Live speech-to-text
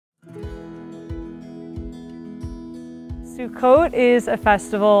Sukkot is a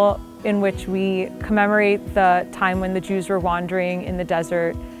festival in which we commemorate the time when the Jews were wandering in the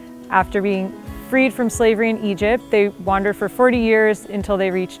desert. After being freed from slavery in Egypt, they wandered for 40 years until they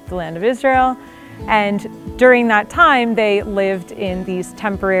reached the land of Israel. And during that time, they lived in these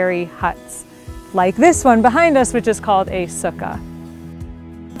temporary huts, like this one behind us, which is called a Sukkah.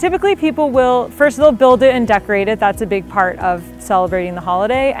 Typically, people will, first they'll build it and decorate it. That's a big part of celebrating the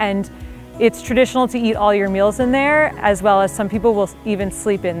holiday. And it's traditional to eat all your meals in there, as well as some people will even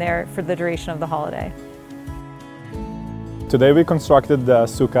sleep in there for the duration of the holiday. Today we constructed the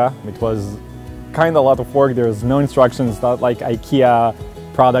Sukkah. It was kind of a lot of work. There's no instructions, not like IKEA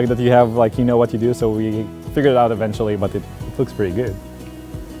product that you have, like you know what you do. So we figured it out eventually, but it looks pretty good.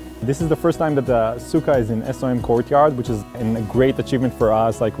 This is the first time that the Sukkah is in SOM courtyard, which is a great achievement for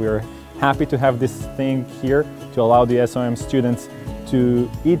us. Like, we're happy to have this thing here to allow the SOM students to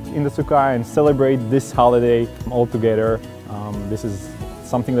eat in the Sukkah and celebrate this holiday all together. This is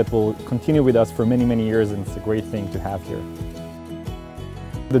something that will continue with us for many, many years, and it's a great thing to have here.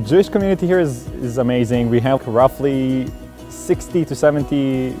 The Jewish community here is amazing. We have roughly 60 to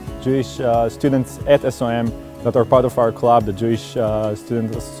 70 Jewish students at SOM that are part of our club, the Jewish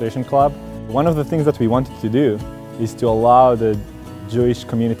Student Association Club. One of the things that we wanted to do is to allow the Jewish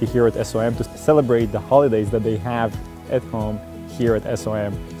community here at SOM to celebrate the holidays that they have at home here at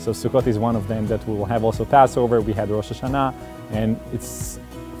SOM. So Sukkot is one of them. That we will have also Passover, we had Rosh Hashanah, and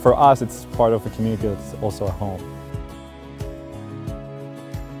for us it's part of a community that's also a home.